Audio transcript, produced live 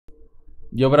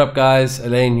Yo, what up guys,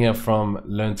 Elaine here from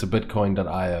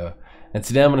learntobitcoin.io, and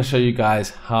today I'm going to show you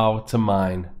guys how to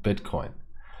mine Bitcoin.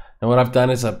 Now what I've done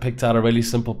is I've picked out a really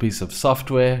simple piece of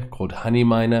software called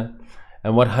Honeyminer,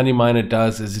 and what Honeyminer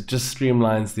does is it just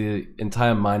streamlines the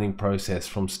entire mining process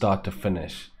from start to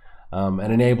finish, and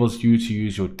enables you to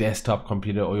use your desktop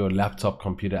computer or your laptop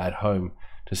computer at home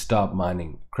to start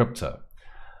mining crypto.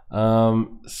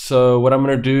 So what I'm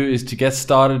going to do is, to get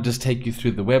started, just take you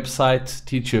through the website,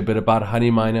 teach you a bit about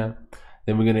Honeyminer.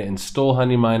 Then we're going to install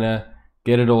Honeyminer,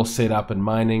 get it all set up and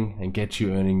mining, and get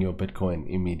you earning your Bitcoin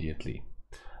immediately.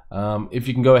 If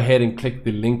you can go ahead and click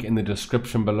the link in the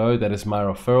description below, that is my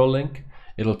referral link.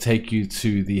 It'll take you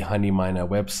to the Honeyminer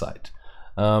website.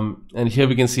 And here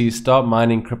we can see start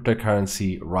mining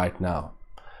cryptocurrency right now.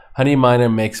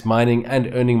 Honeyminer makes mining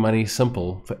and earning money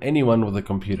simple for anyone with a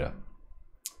computer.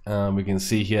 We can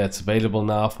see here it's available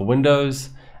now for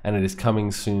Windows, and it is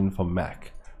coming soon for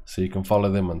Mac. So you can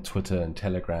follow them on Twitter and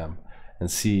Telegram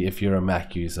and see, if you're a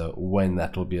Mac user, when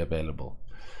that will be available.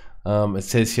 It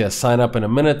says here sign up in a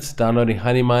minute. Downloading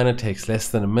Honeyminer takes less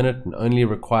than a minute and only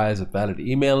requires a valid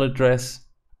email address.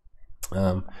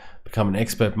 Become an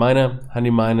expert miner.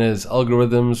 Honeyminer's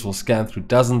algorithms will scan through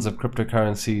dozens of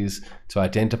cryptocurrencies to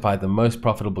identify the most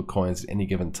profitable coins at any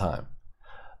given time.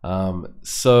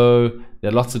 So there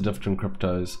are lots of different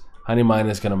cryptos. Honeyminer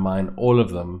is going to mine all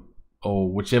of them,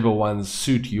 or whichever ones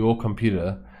suit your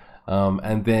computer,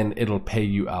 and then it'll pay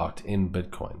you out in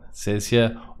Bitcoin. It says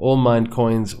here all mined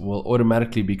coins will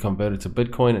automatically be converted to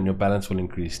Bitcoin and your balance will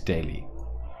increase daily.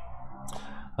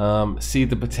 See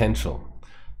the potential.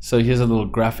 So here's a little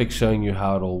graphic showing you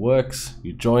how it all works.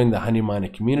 You join the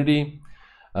Honeyminer community.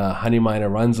 Honeyminer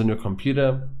runs on your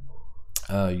computer.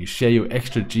 You share your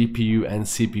extra GPU and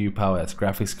CPU power, as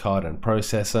graphics card and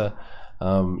processor.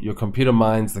 Your computer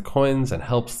mines the coins and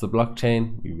helps the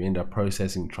blockchain. You end up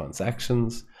processing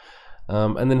transactions.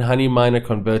 And then Honeyminer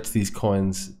converts these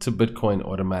coins to Bitcoin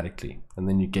automatically. And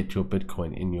then you get your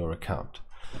Bitcoin in your account.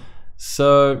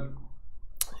 So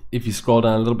if you scroll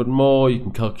down a little bit more, you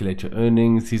can calculate your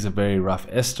earnings. These are very rough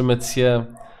estimates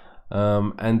here.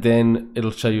 And then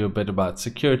it'll show you a bit about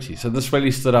security. So this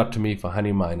really stood out to me for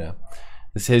Honeyminer.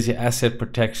 It says your asset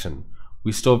protection.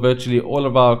 We store virtually all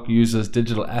of our users'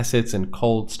 digital assets in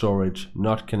cold storage,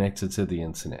 not connected to the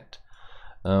internet,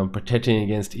 protecting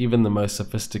against even the most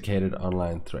sophisticated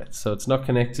online threats. So it's not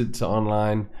connected to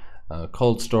online,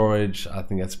 cold storage. I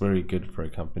think that's very good for a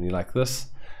company like this.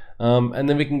 And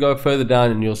then we can go further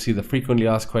down and you'll see the frequently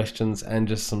asked questions and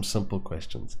just some simple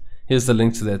questions. Here's the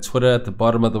link to their Twitter at the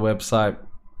bottom of the website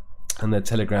and their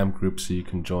Telegram group, so you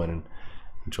can join in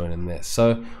there.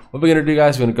 So what we're going to do,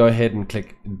 guys, we're going to go ahead and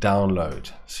click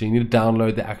download. So you need to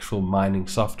download the actual mining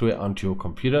software onto your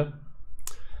computer.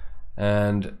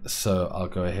 And so I'll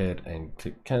go ahead and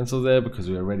click cancel there because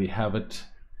we already have it.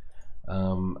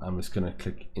 I'm just going to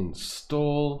click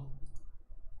install.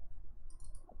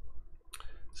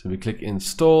 So we click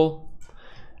install,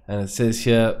 and it says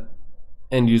here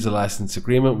end user license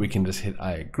agreement. We can just hit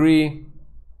I agree.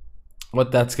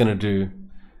 What that's going to do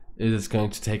is it's going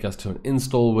to take us to an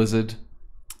install wizard.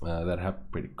 That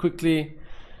happened pretty quickly,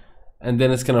 and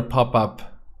then it's going to pop up.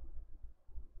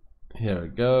 Here we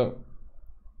go.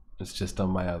 It's just on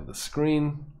my other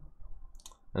screen,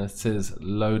 and it says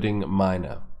loading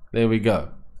miner. There we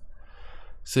go.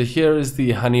 So here is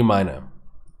the Honeyminer,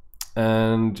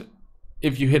 and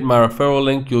if you hit my referral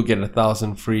link, you'll get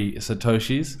 1,000 free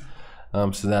Satoshis.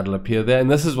 So that'll appear there,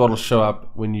 and this is what will show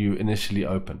up when you initially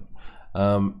open.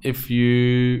 If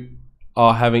you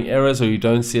are having errors or you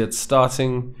don't see it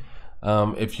starting,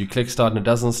 if you click start and it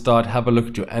doesn't start, have a look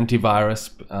at your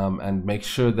antivirus and make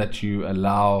sure that you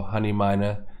allow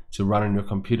Honeyminer to run on your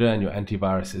computer and your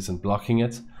antivirus isn't blocking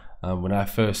it. When I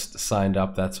first signed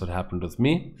up, that's what happened with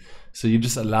me. So you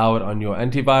just allow it on your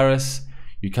antivirus.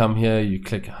 You come here, you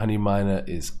click Honeyminer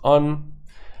is on,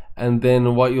 and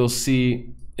then what you'll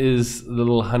see is the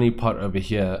little honeypot over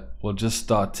here will just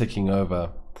start ticking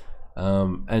over,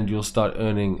 and you'll start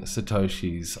earning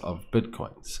Satoshis of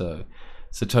Bitcoin. So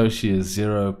Satoshi is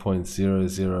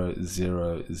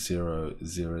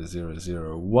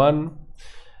 0.000000001,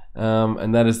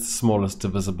 and that is the smallest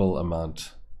divisible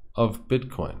amount of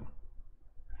Bitcoin.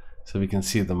 So we can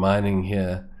see the mining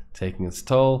here taking its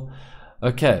toll.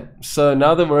 Okay, so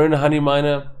now that we're in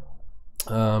Honeyminer,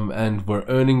 and we're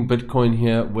earning Bitcoin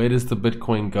here, where does the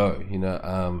Bitcoin go?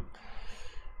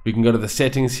 We can go to the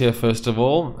settings here first of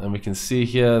all, and we can see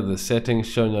here the settings: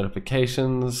 show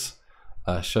notifications,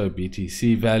 show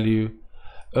BTC value,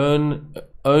 earn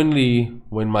only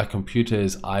when my computer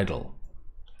is idle.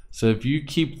 So if you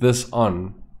keep this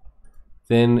on,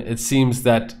 then it seems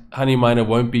that Honeyminer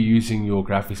won't be using your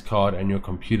graphics card and your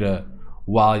computer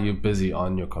while you're busy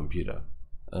on your computer.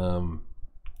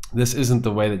 This isn't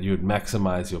the way that you would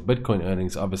maximize your Bitcoin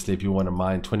earnings. Obviously, if you want to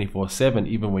mine 24/7,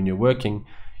 even when you're working,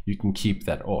 you can keep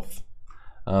that off.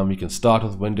 You can start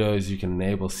with Windows, you can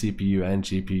enable CPU and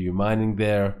GPU mining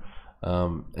there,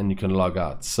 and you can log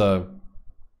out. So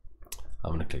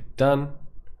I'm going to click done.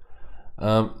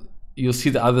 You'll see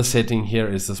the other setting here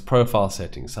is this profile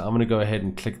setting. So I'm going to go ahead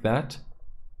and click that,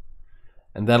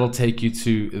 and that'll take you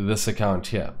to this account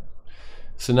here.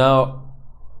 So now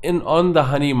on the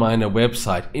Honeyminer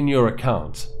website, in your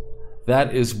account,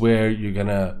 that is where you're going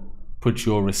to put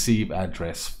your receive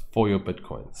address for your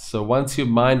Bitcoins. So once you've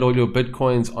mined all your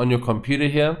Bitcoins on your computer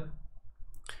here,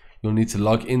 you'll need to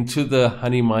log into the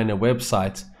Honeyminer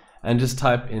website and just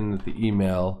type in the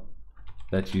email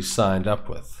that you signed up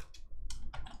with.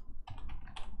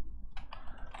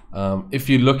 If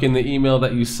you look in the email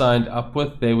that you signed up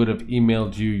with, they would have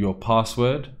emailed you your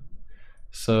password.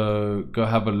 So go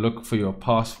have a look for your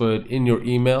password in your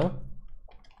email,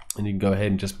 and you can go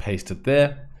ahead and just paste it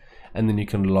there, and then you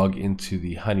can log into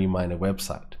the Honeyminer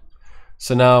website.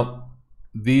 So now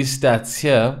these stats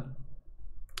here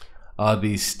are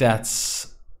the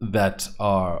stats that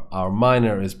our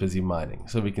miner is busy mining.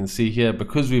 So we can see here,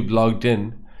 because we've logged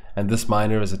in and this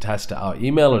miner is attached to our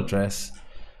email address,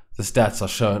 the stats are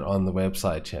shown on the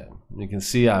website here. You can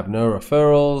see I have no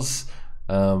referrals.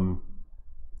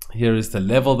 Here is the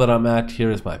level that I'm at.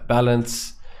 Here is my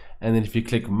balance. And then if you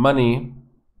click money,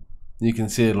 you can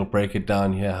see it'll break it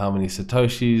down here, how many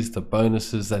Satoshis, the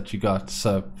bonuses that you got.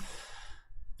 So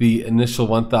the initial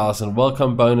 1,000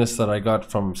 welcome bonus that I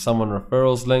got from someone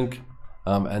referrals link,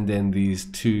 and then these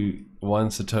 1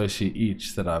 Satoshi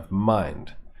each that I've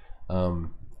mined.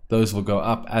 Those will go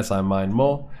up as I mine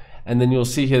more. And then you'll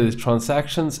see here there's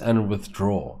transactions and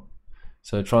withdraw.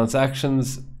 So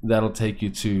transactions, that'll take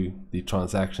you to the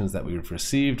transactions that we've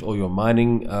received, or your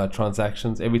mining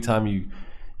transactions. Every time you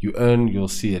earn, you'll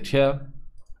see it here,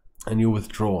 and you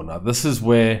withdraw. Now this is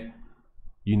where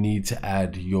you need to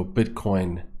add your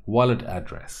Bitcoin wallet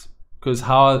address, because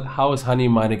how is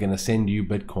Honeyminer going to send you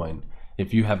Bitcoin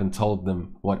if you haven't told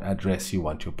them what address you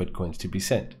want your Bitcoins to be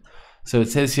sent? So it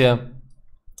says here,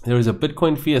 there is a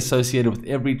Bitcoin fee associated with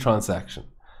every transaction.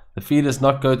 The fee does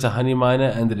not go to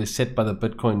Honeyminer, and it is set by the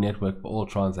Bitcoin network for all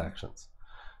transactions.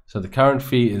 So the current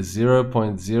fee is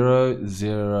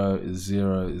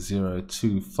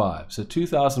 0.000025. So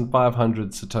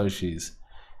 2,500 Satoshis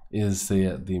is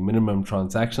the minimum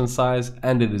transaction size,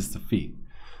 and it is the fee.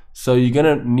 So you're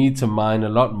going to need to mine a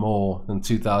lot more than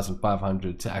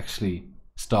 2,500 to actually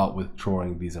start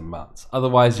withdrawing these amounts.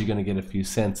 Otherwise, you're going to get a few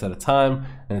cents at a time,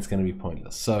 and it's going to be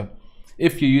pointless. So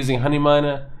if you're using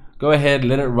Honeyminer, go ahead,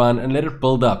 let it run, and let it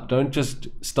build up. Don't just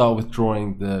start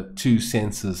withdrawing the 2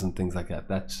 cents and things like that.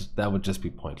 That would just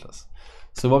be pointless.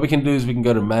 So what we can do is we can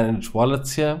go to manage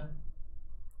wallets here,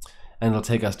 and it'll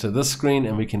take us to this screen,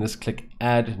 and we can just click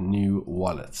add new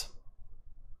wallet.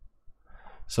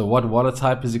 So what wallet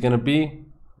type is it going to be?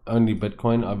 Only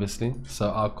Bitcoin, obviously. So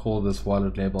I'll call this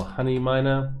wallet label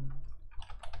Honeyminer,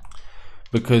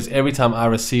 because every time I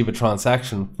receive a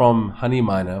transaction from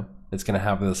Honeyminer, it's going to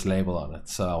have this label on it.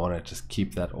 So I want to just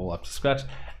keep that all up to scratch.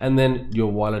 And then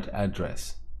your wallet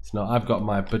address. So now I've got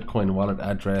my Bitcoin wallet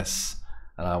address,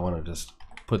 and I want to just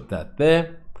put that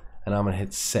there, and I'm going to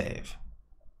hit save.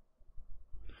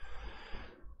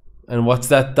 And what's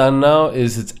that done now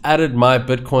is it's added my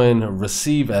Bitcoin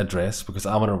receive address, because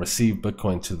I want to receive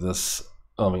Bitcoin to this,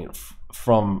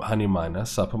 from Honeyminer.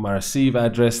 So I put my receive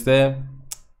address there,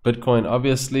 Bitcoin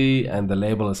obviously, and the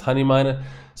label is Honeyminer.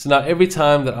 So now every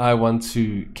time that I want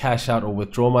to cash out or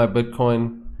withdraw my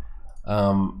Bitcoin,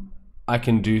 I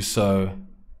can do so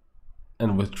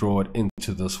and withdraw it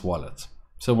into this wallet.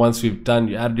 So once we've done,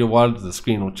 you added your wallet, the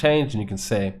screen will change, and you can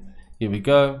say, here we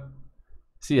go.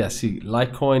 See, I see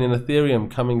Litecoin and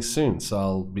Ethereum coming soon, so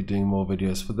I'll be doing more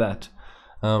videos for that.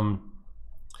 How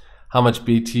much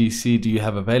BTC do you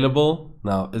have available?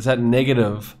 Now, is that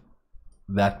negative,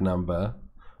 that number,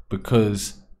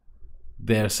 because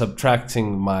they're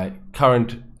subtracting my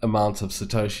current amount of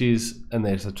Satoshis, and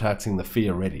they're subtracting the fee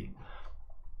already.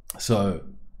 So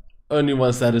only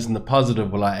once that is in the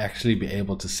positive will I actually be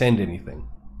able to send anything.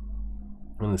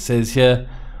 And it says here,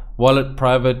 wallet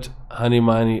private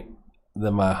Honeyminer,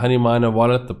 my Honeyminer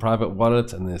wallet, the private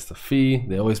wallet, and there's the fee.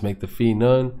 They always make the fee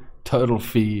known, total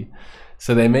fee.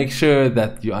 So they make sure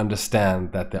that you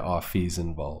understand that there are fees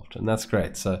involved, and that's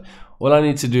great. So all I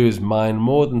need to do is mine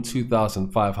more than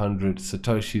 2,500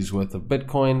 Satoshis worth of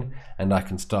Bitcoin, and I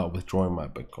can start withdrawing my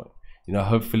Bitcoin. you know,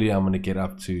 hopefully I'm going to get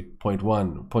up to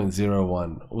 0.1,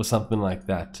 0.01 or something like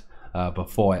that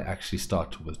before I actually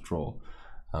start to withdraw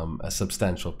a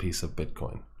substantial piece of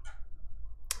Bitcoin.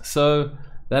 So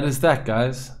that is that,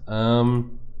 guys.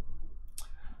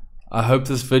 I hope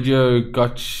this video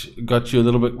got you a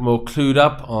little bit more clued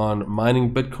up on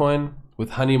mining Bitcoin.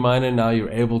 With Honeyminer now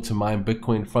you're able to mine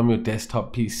Bitcoin from your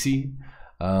desktop PC.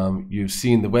 You've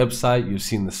seen the website, you've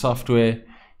seen the software,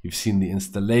 you've seen the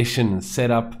installation and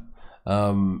setup,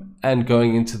 and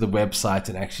going into the website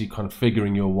and actually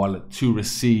configuring your wallet to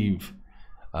receive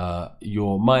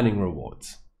your mining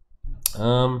rewards.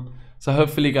 So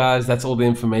hopefully, guys, that's all the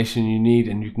information you need,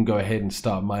 and you can go ahead and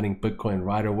start mining Bitcoin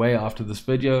right away after this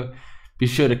video. Be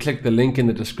sure to click the link in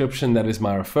the description. That is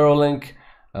my referral link.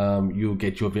 You'll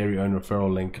get your very own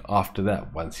referral link after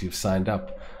that once you've signed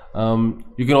up.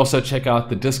 You can also check out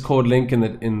the Discord link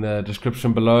in the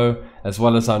description below, as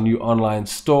well as our new online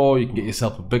store. You can get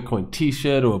yourself a Bitcoin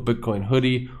t-shirt or a Bitcoin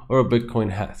hoodie or a Bitcoin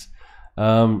hat.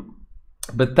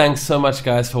 But thanks so much,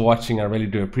 guys, for watching. I really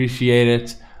do appreciate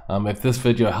it. If this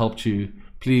video helped you,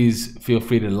 please feel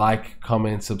free to like,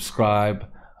 comment, subscribe.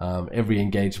 Every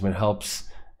engagement helps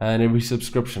and every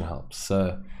subscription helps.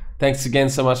 So thanks again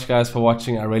so much, guys, for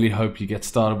watching. I really hope you get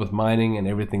started with mining and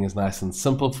everything is nice and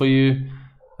simple for you.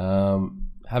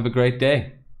 Have a great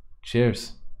day.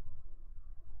 Cheers.